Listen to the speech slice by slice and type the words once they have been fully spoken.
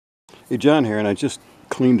Hey, John here, and I just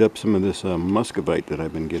cleaned up some of this muscovite that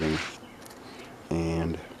I've been getting,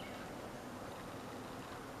 and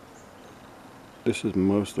this is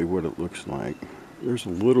mostly what it looks like. There's a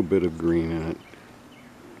little bit of green in it.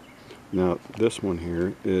 Now this one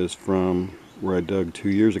here is from where I dug 2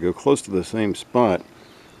 years ago, close to the same spot,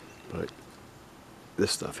 but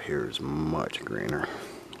this stuff here is much greener.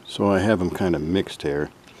 So I have them kind of mixed here.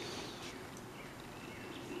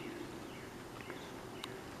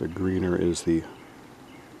 The greener is the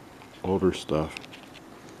older stuff.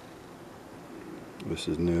 This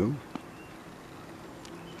is new.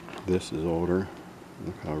 This is older.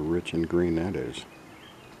 Look how rich and green that is.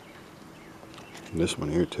 And this one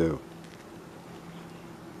here too.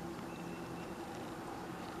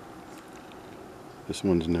 This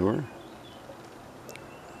one's newer.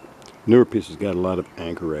 Newer pieces got a lot of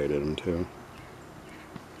anchorite in them too.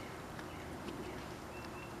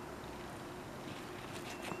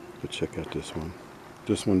 But check out this one.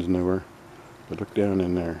 This one's newer. But look down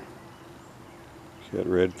in there. See that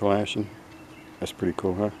red flashing? That's pretty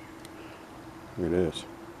cool, huh? Here it is.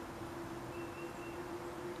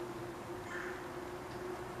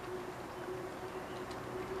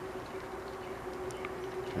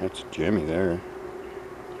 That's Jimmy there.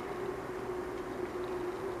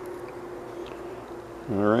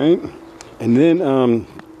 Alright. And then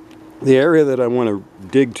the area that I want to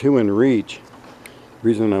dig to and reach, the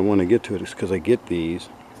reason I want to get to it is because I get these,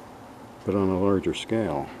 but on a larger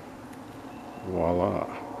scale. Voila.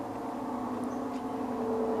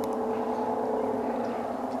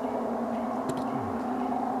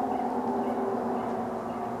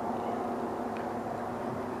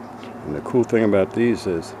 And the cool thing about these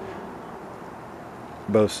is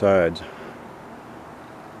both sides.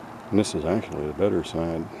 And this is actually the better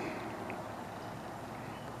side.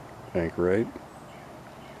 Anchorite.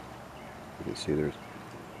 You can see there's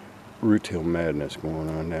rutile madness going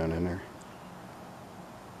on down in there.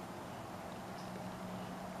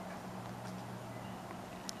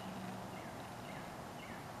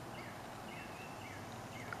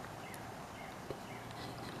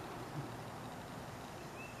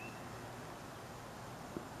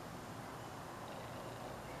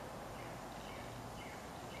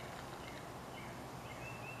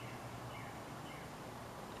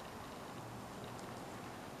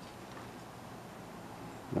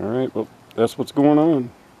 Alright, well, that's what's going on.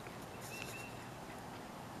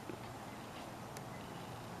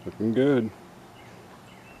 Looking good.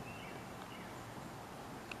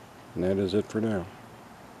 And that is it for now.